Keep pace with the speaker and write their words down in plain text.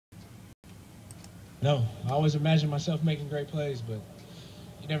No, I always imagine myself making great plays, but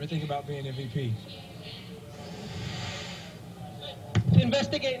you never think about being MVP.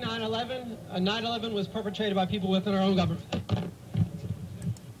 Investigate 9/11. 9/11 was perpetrated by people within our own government.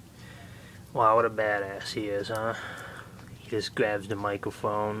 Wow, what a badass he is, huh? He just grabs the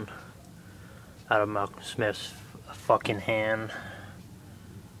microphone out of Malcolm Smith's fucking hand,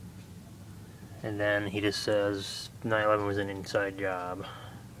 and then he just says 9/11 was an inside job.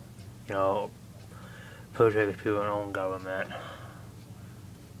 You know, perpetrated by people in our own government.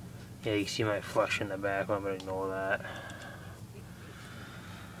 Yeah, you see my flush in the back, I'm gonna ignore that.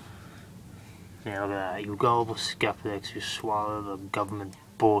 Yeah, look at that. You gullible skeptics who swallow the government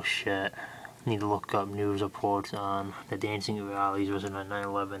bullshit need to look up news reports on the dancing rallies was in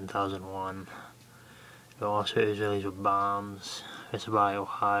 9/11 2001. There were also Israelis with bombs. It's by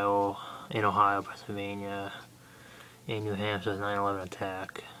Ohio, in Ohio, Pennsylvania, and New Hampshire's 9/11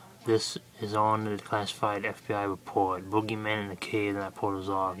 attack. This is on the classified FBI report. Boogeyman in the cave, then that portal's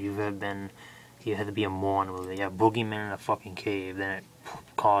off. You had to be a moron with it. Yeah, boogeyman in a fucking cave, then it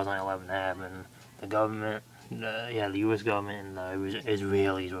caused 9/11 to happen. The government, the U.S. government and the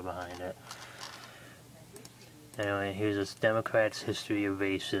Israelis were behind it. Anyway, here's this Democrats' history of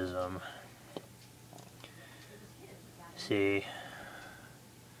racism. See,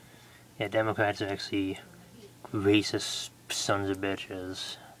 yeah, Democrats are actually racist sons of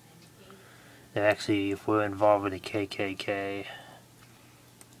bitches. They're actually, if we're involved with the KKK,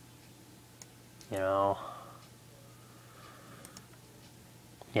 you know,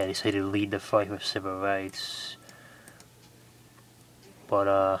 yeah, they say they lead the fight for civil rights, but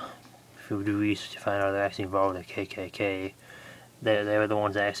if you do research, you find out they're actually involved with the KKK. They were the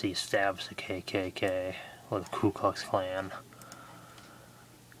ones that actually established the KKK, or the Ku Klux Klan.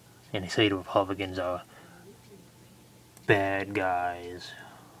 And they say the Republicans are bad guys,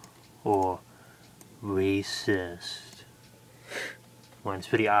 or racist. When it's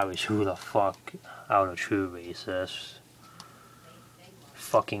pretty obvious who the fuck are the true racists.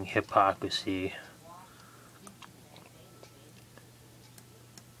 Fucking hypocrisy.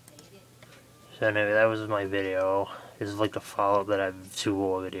 So anyway, that was my video. This is like the follow-up that I've to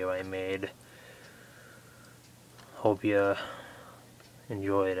a video I made. Hope you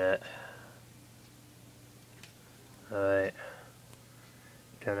enjoyed it. Alright.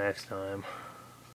 Till next time.